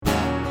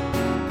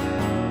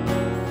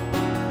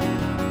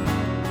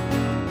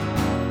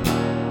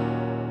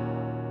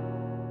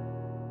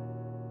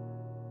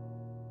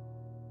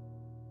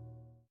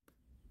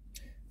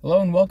Hello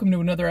and welcome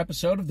to another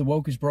episode of the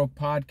Woke is Broke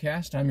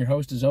podcast. I'm your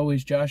host, as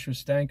always, Joshua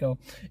Stanko.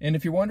 And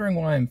if you're wondering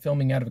why I'm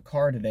filming out of a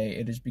car today,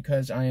 it is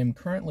because I am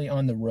currently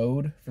on the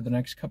road for the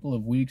next couple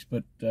of weeks.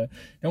 But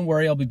don't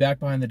worry, I'll be back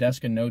behind the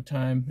desk in no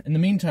time. In the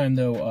meantime,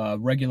 though, our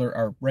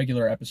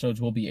regular episodes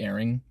will be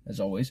airing, as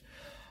always.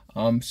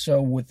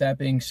 So with that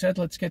being said,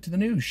 let's get to the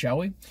news, shall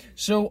we?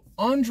 So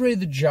Andre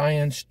the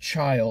Giant's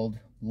child,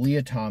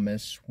 Leah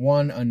Thomas,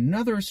 won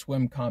another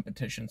swim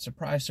competition.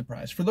 Surprise,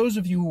 surprise. For those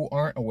of you who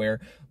aren't aware,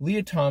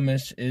 Leah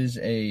Thomas is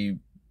a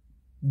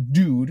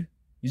dude.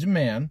 He's a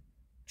man.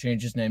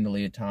 Changed his name to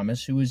Leah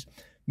Thomas, who was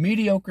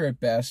mediocre at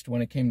best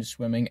when it came to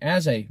swimming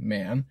as a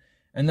man,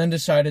 and then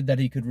decided that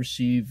he could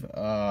receive,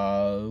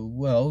 or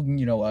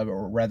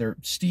rather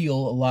steal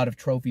a lot of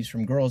trophies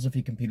from girls if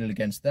he competed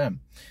against them.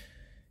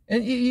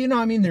 And,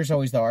 there's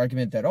always the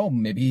argument that,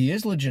 maybe he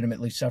is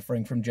legitimately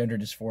suffering from gender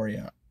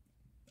dysphoria.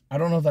 I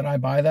don't know that I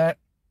buy that.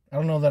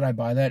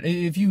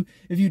 If you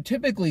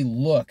typically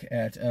look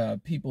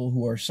at people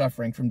who are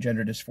suffering from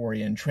gender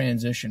dysphoria and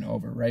transition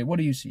over, right, what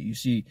do you see? You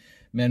see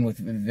men with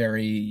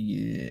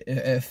very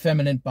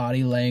effeminate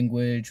body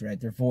language,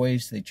 right? Their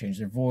voice, they change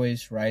their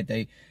voice, right?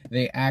 They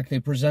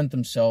present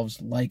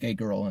themselves like a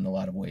girl in a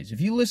lot of ways.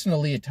 If you listen to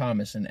Leah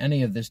Thomas in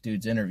any of this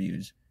dude's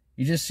interviews,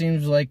 he just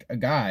seems like a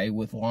guy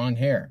with long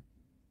hair.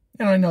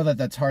 And I know that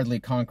that's hardly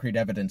concrete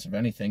evidence of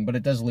anything, but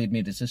it does lead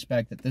me to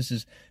suspect that this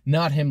is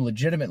not him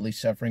legitimately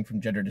suffering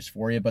from gender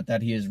dysphoria, but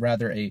that he is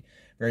rather a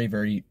very,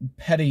 very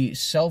petty,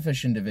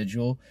 selfish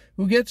individual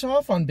who gets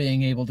off on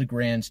being able to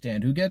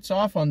grandstand, who gets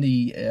off on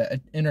the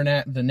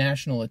internet, the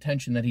national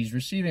attention that he's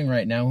receiving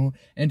right now,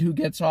 and who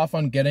gets off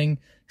on getting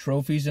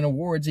trophies and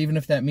awards, even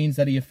if that means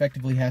that he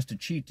effectively has to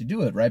cheat to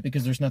do it, right?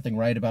 Because there's nothing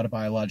right about a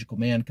biological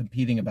man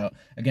competing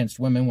against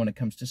women when it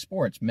comes to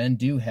sports. Men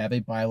do have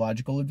a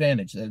biological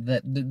advantage.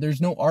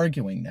 There's no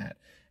arguing that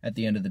at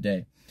the end of the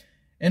day.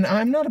 And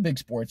I'm not a big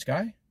sports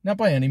guy, not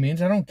by any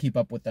means. I don't keep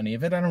up with any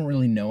of it. I don't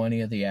really know any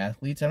of the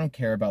athletes. I don't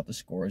care about the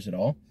scores at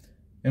all.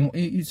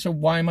 And so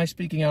why am I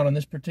speaking out on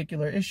this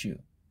particular issue?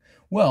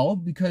 Well,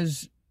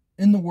 because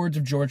in the words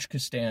of George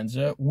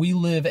Costanza, we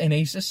live in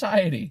a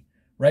society.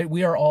 Right?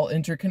 We are all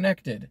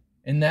interconnected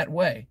in that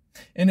way.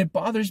 And it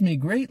bothers me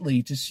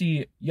greatly to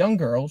see young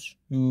girls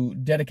who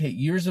dedicate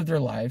years of their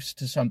lives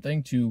to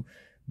something, to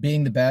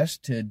being the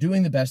best, to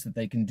doing the best that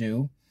they can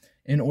do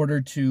in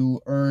order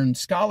to earn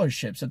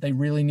scholarships that they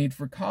really need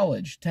for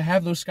college, to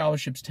have those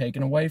scholarships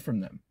taken away from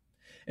them.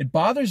 It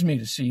bothers me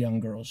to see young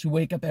girls who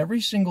wake up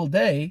every single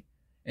day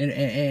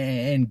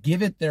and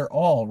give it their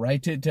all,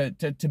 right?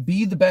 To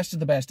be the best of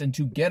the best and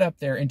to get up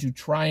there and to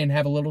try and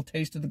have a little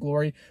taste of the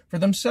glory for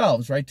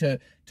themselves, right? To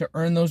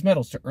earn those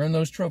medals, to earn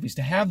those trophies,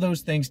 to have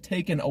those things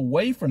taken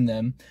away from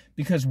them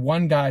because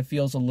one guy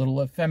feels a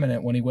little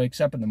effeminate when he wakes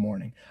up in the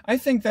morning. I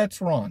think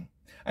that's wrong.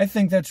 I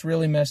think that's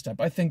really messed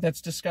up. I think that's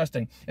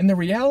disgusting. And the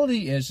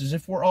reality is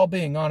if we're all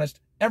being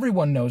honest,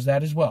 everyone knows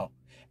that as well.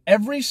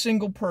 Every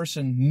single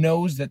person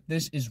knows that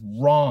this is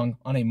wrong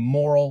on a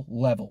moral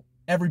level.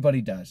 Everybody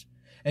does.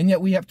 And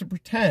yet we have to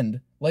pretend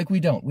like we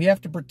don't. We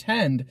have to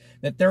pretend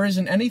that there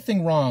isn't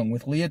anything wrong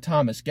with Leah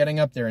Thomas getting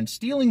up there and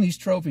stealing these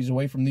trophies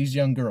away from these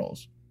young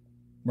girls,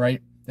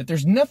 right? That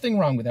there's nothing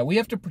wrong with that. We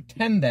have to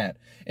pretend that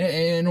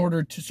in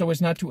order to, so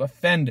as not to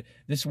offend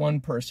this one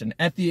person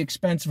at the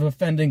expense of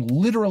offending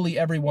literally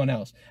everyone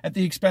else, at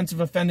the expense of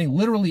offending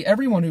literally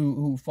everyone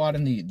who fought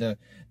in the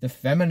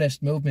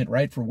feminist movement,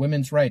 right, for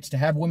women's rights, to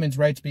have women's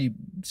rights be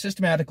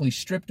systematically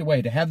stripped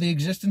away, to have the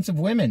existence of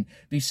women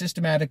be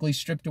systematically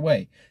stripped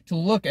away, to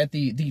look at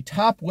the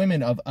top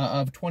women of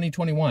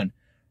 2021,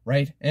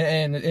 right,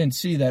 and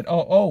see that,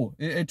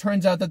 it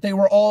turns out that they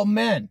were all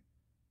men,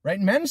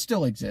 right? Men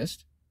still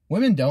exist.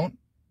 Women don't,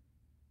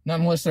 not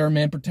unless they're a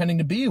man pretending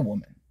to be a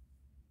woman.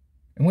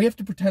 And we have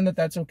to pretend that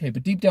that's okay,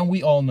 but deep down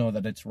we all know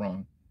that it's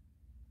wrong.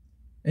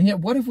 And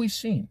yet, what have we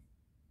seen?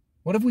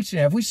 What have we seen?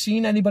 Have we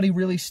seen anybody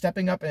really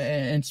stepping up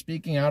and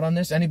speaking out on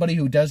this? Anybody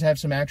who does have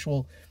some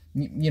actual,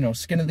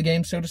 skin in the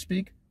game, so to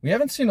speak? We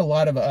haven't seen a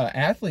lot of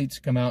athletes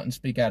come out and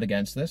speak out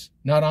against this,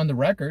 not on the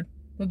record.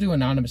 They'll do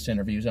anonymous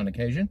interviews on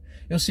occasion.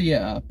 You'll see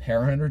a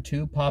parent or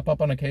two pop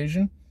up on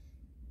occasion.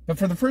 But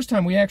for the first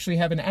time, we actually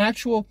have an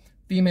actual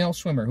female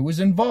swimmer who was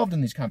involved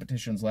in these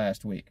competitions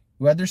last week,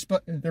 who had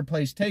their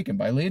place taken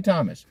by Leah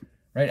Thomas,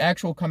 right?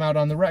 Actually come out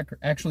on the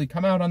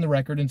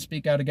record and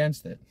speak out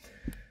against it.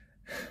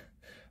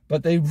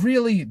 But they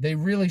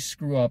really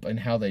screw up in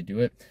how they do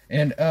it.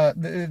 And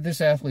this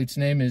athlete's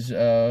name is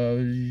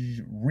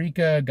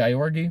Rika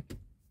Gyorgy.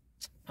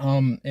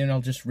 And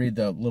I'll just read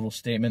the little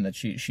statement that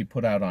she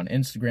put out on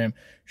Instagram.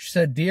 She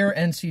said, "Dear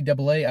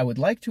NCAA, I would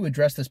like to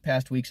address this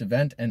past week's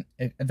events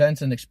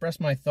and express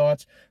my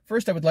thoughts.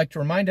 First, I would like to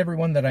remind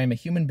everyone that I am a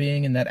human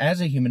being and that as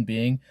a human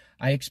being,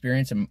 I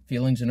experience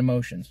feelings and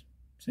emotions."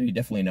 So you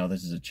definitely know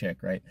this is a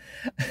chick, right?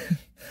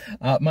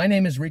 My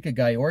name is Rika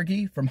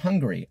Gyorgy from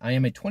Hungary. I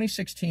am a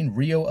 2016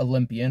 Rio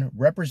Olympian,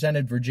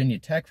 represented Virginia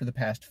Tech for the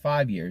past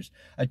 5 years,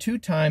 a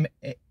two-time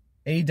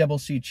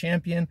ACC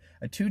champion,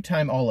 a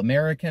 2-time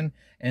All-American,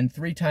 and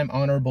 3-time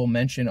honorable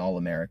mention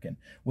All-American.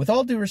 With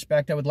all due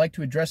respect, I would like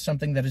to address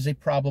something that is a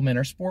problem in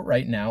our sport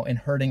right now and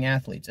hurting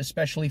athletes,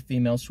 especially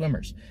female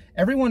swimmers.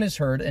 Everyone has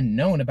heard and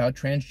known about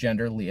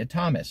transgender Leah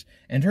Thomas,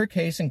 and her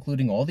case,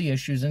 including all the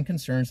issues and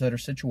concerns that her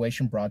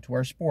situation brought to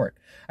our sport.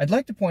 I'd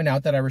like to point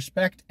out that I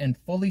respect and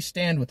fully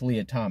stand with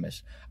Leah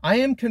Thomas. I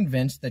am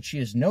convinced that she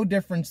is no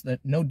different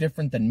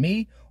than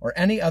me or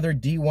any other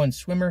D1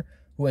 swimmer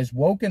who has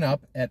woken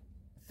up at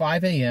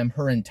 5 a.m.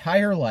 her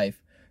entire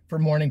life for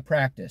morning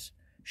practice.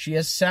 She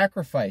has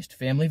sacrificed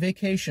family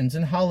vacations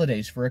and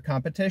holidays for a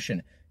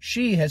competition.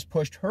 She has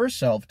pushed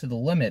herself to the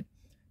limit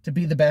to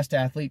be the best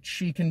athlete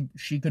she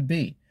could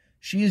be.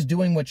 She is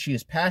doing what she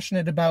is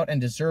passionate about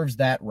and deserves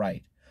that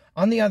right.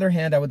 On the other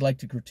hand, I would like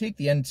to critique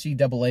the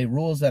NCAA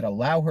rules that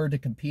allow her to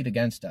compete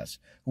against us,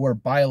 who are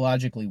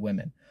biologically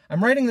women.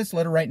 I'm writing this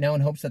letter right now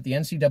in hopes that the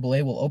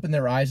NCAA will open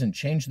their eyes and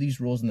change these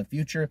rules in the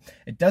future.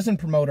 It doesn't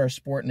promote our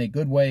sport in a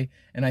good way,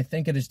 and I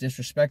think it is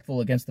disrespectful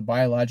against the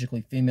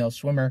biologically female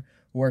swimmer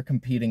who are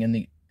competing in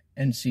the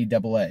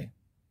NCAA.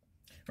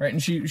 Right,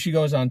 and she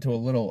goes on to a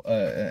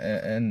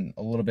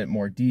little bit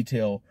more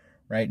detail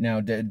right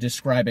now,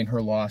 describing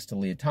her loss to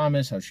Leah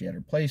Thomas, how she had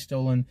her place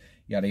stolen,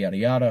 yada, yada,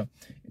 yada.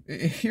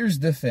 Here's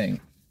the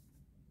thing.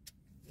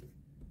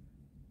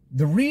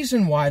 The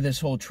reason why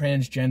this whole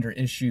transgender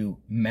issue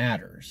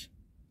matters,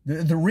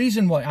 the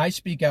reason why I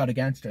speak out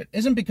against it,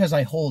 isn't because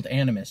I hold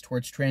animus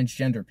towards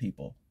transgender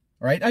people,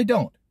 all right? I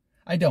don't.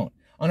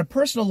 On a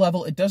personal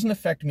level, it doesn't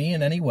affect me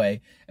in any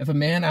way if a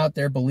man out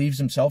there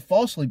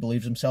falsely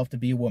believes himself to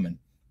be a woman,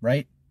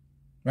 right?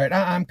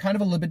 I'm kind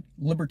of a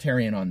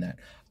libertarian on that.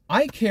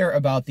 I care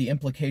about the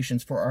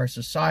implications for our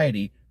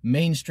society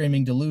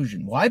mainstreaming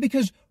delusion. Why?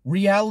 Because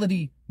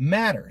reality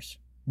matters.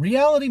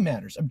 Reality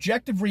matters.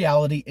 Objective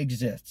reality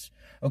exists.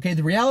 Okay,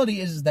 the reality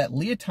is that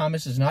Leah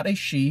Thomas is not a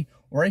she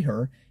or a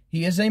her.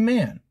 He is a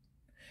man.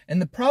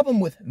 And the problem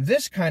with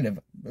this kind of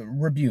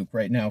rebuke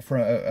right now,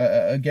 from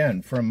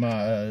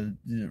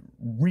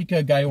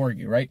Rika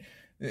Georgi, right?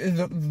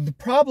 The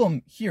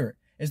problem here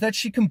is that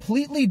she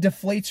completely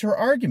deflates her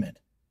argument.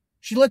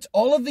 She lets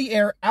all of the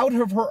air out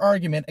of her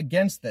argument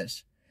against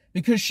this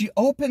because she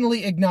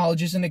openly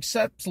acknowledges and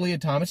accepts Leah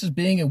Thomas as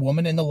being a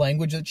woman in the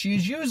language that she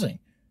is using.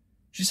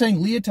 She's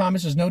saying Leah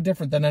Thomas is no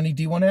different than any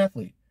D1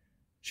 athlete.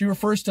 She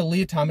refers to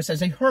Leah Thomas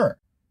as a her.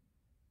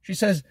 She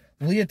says,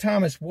 Leah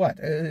Thomas, what?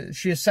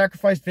 She has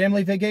sacrificed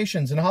family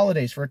vacations and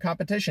holidays for a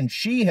competition.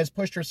 She has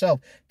pushed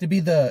herself to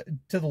the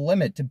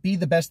limit, to be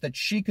the best that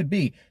she could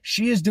be.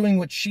 She is doing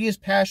what she is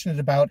passionate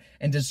about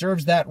and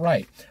deserves that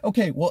right.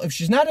 Okay, well, if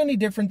she's not any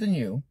different than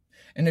you,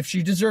 and if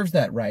she deserves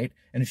that right,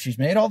 and if she's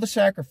made all the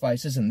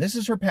sacrifices and this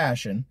is her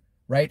passion,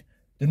 right,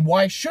 then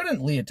why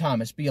shouldn't Leah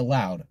Thomas be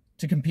allowed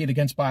to compete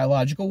against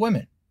biological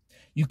women?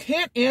 You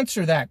can't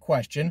answer that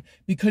question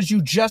because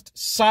you just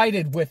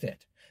sided with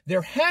it.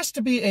 There has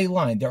to be a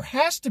line. There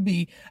has to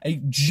be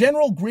a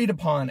general agreed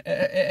upon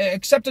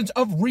acceptance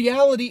of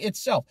reality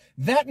itself.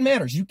 That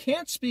matters. You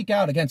can't speak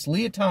out against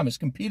Leah Thomas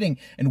competing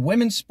in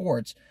women's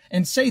sports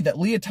and say that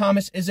Leah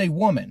Thomas is a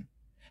woman,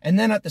 and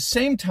then at the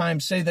same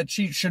time say that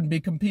she shouldn't be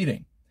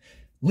competing.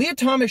 Leah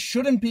Thomas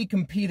shouldn't be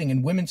competing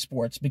in women's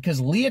sports because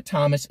Leah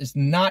Thomas is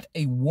not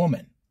a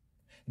woman.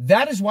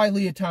 That is why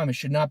Leah Thomas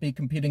should not be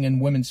competing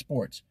in women's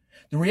sports.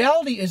 The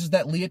reality is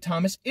that Leah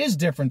Thomas is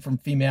different from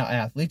female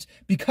athletes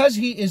because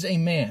he is a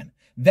man.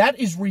 That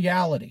is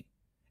reality.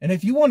 And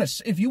if you want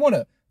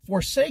to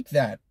forsake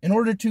that in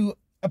order to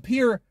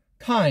appear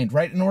kind,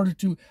 right, in order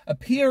to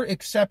appear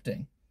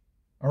accepting,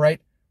 all right,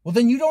 well,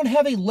 then you don't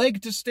have a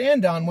leg to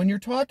stand on when you're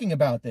talking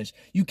about this.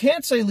 You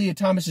can't say Leah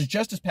Thomas is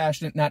just as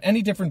passionate, not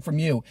any different from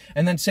you,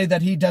 and then say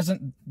that he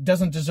doesn't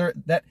deserve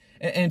that,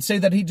 and say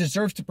that he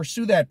deserves to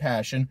pursue that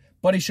passion,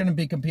 but he shouldn't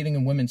be competing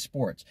in women's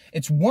sports.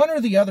 It's one or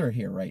the other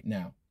here right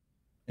now.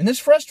 And this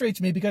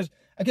frustrates me because,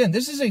 again,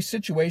 this is a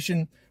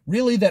situation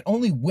really that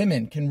only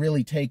women can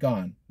really take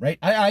on, right?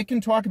 I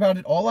can talk about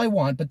it all I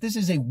want, but this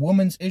is a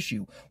woman's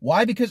issue.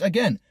 Why? Because,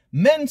 again,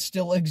 men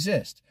still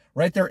exist.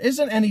 Right? There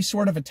isn't any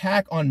sort of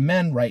attack on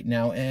men right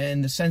now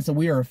in the sense that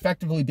we are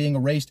effectively being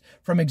erased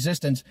from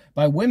existence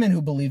by women who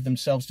believe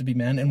themselves to be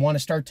men and want to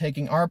start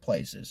taking our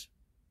places.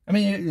 I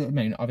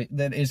mean,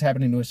 that is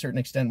happening to a certain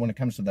extent when it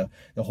comes to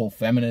the whole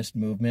feminist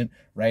movement,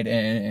 right?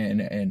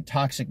 And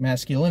toxic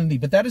masculinity,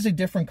 but that is a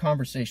different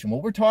conversation.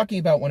 What we're talking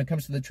about when it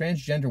comes to the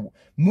transgender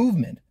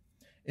movement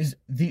is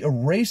the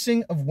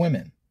erasing of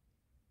women.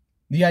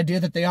 The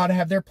idea that they ought to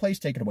have their place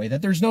taken away,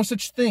 that there's no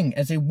such thing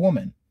as a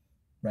woman.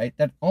 Right?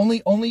 That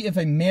only if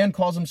a man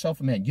calls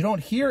himself a man. You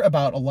don't hear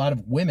about a lot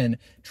of women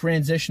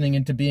transitioning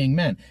into being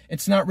men.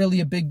 It's not really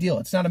a big deal.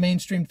 It's not a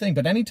mainstream thing.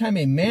 But anytime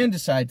a man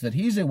decides that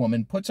he's a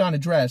woman, puts on a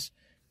dress,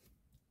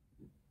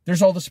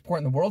 there's all the support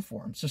in the world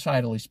for him,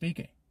 societally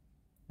speaking.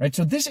 Right?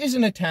 So this is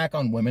an attack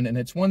on women, and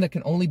it's one that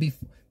can only be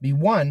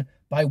won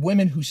by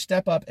women who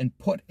step up and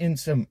put in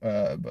some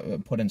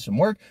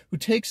work, who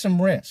take some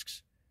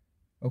risks.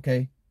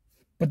 Okay?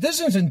 But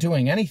this isn't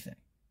doing anything.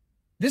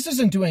 This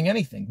isn't doing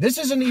anything. This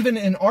isn't even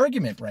an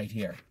argument right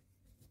here.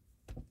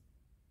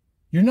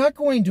 You're not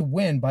going to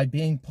win by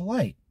being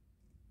polite.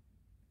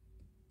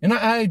 And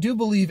I do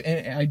believe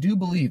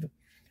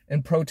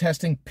in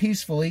protesting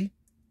peacefully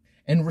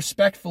and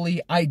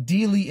respectfully,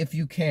 ideally if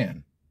you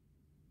can.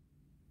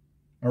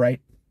 All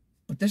right?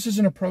 But this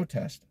isn't a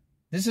protest.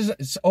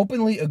 It's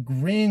openly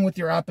agreeing with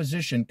your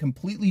opposition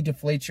completely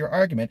deflates your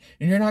argument,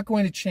 and you're not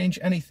going to change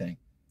anything.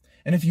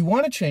 And if you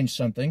want to change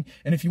something,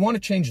 and if you want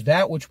to change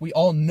that which we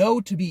all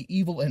know to be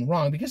evil and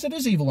wrong, because it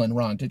is evil and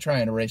wrong to try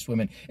and erase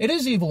women. It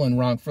is evil and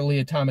wrong for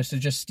Leah Thomas to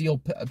just steal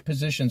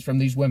positions from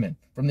these women,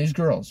 from these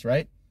girls,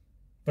 right?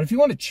 But if you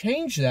want to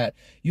change that,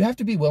 you have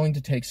to be willing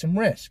to take some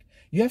risk.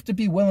 You have to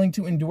be willing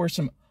to endure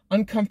some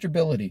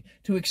uncomfortability,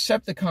 to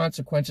accept the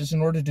consequences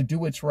in order to do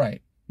what's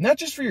right. Not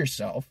just for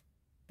yourself,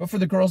 but for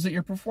the girls that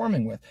you're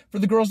performing with, for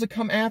the girls that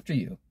come after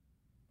you.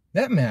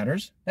 That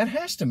matters. That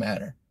has to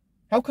matter.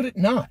 How could it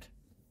not?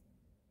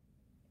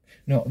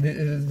 No,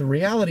 the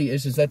reality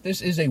is that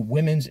this is a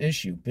women's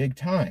issue, big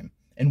time.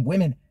 And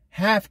women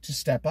have to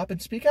step up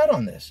and speak out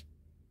on this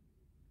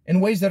in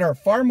ways that are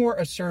far more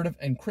assertive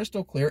and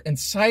crystal clear and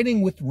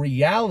siding with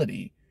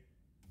reality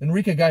than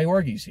Rika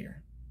Georgi's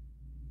here.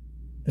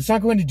 It's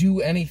not going to do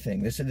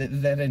anything,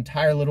 that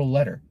entire little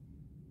letter.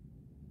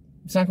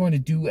 It's not going to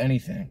do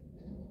anything.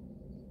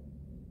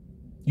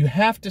 You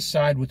have to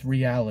side with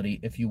reality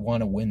if you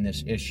want to win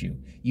this issue.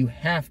 You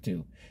have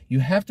to. You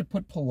have to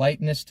put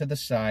politeness to the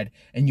side,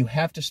 and you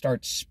have to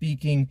start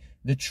speaking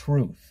the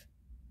truth.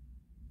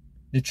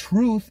 The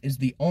truth is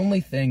the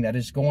only thing that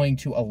is going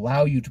to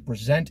allow you to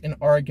present an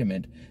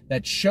argument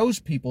that shows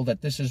people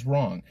that this is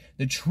wrong.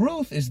 The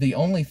truth is the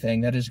only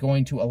thing that is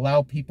going to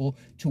allow people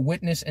to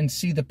witness and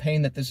see the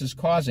pain that this is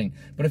causing.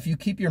 But if you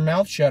keep your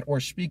mouth shut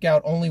or speak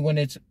out only when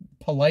it's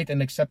polite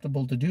and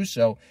acceptable to do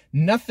so,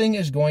 nothing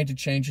is going to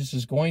change. This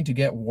is going to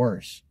get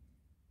worse.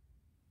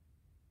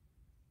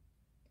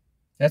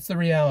 That's the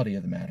reality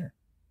of the matter.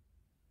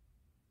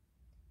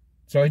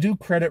 So I do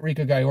credit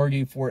Rika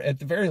Georgi for, at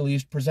the very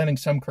least, presenting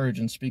some courage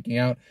and speaking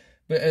out.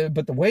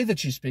 But the way that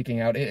she's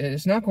speaking out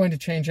is not going to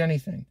change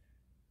anything.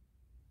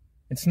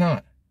 It's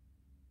not.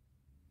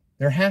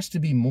 There has to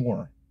be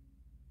more.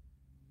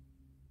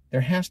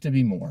 There has to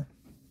be more.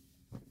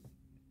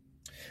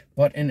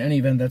 But in any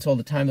event, that's all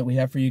the time that we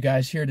have for you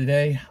guys here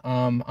today.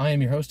 I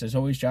am your host, as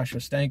always, Joshua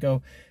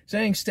Stanko,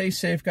 saying stay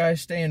safe,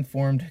 guys. Stay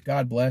informed.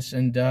 God bless.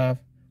 And,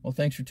 well,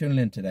 thanks for tuning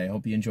in today. I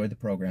hope you enjoyed the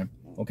program.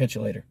 We'll catch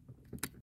you later.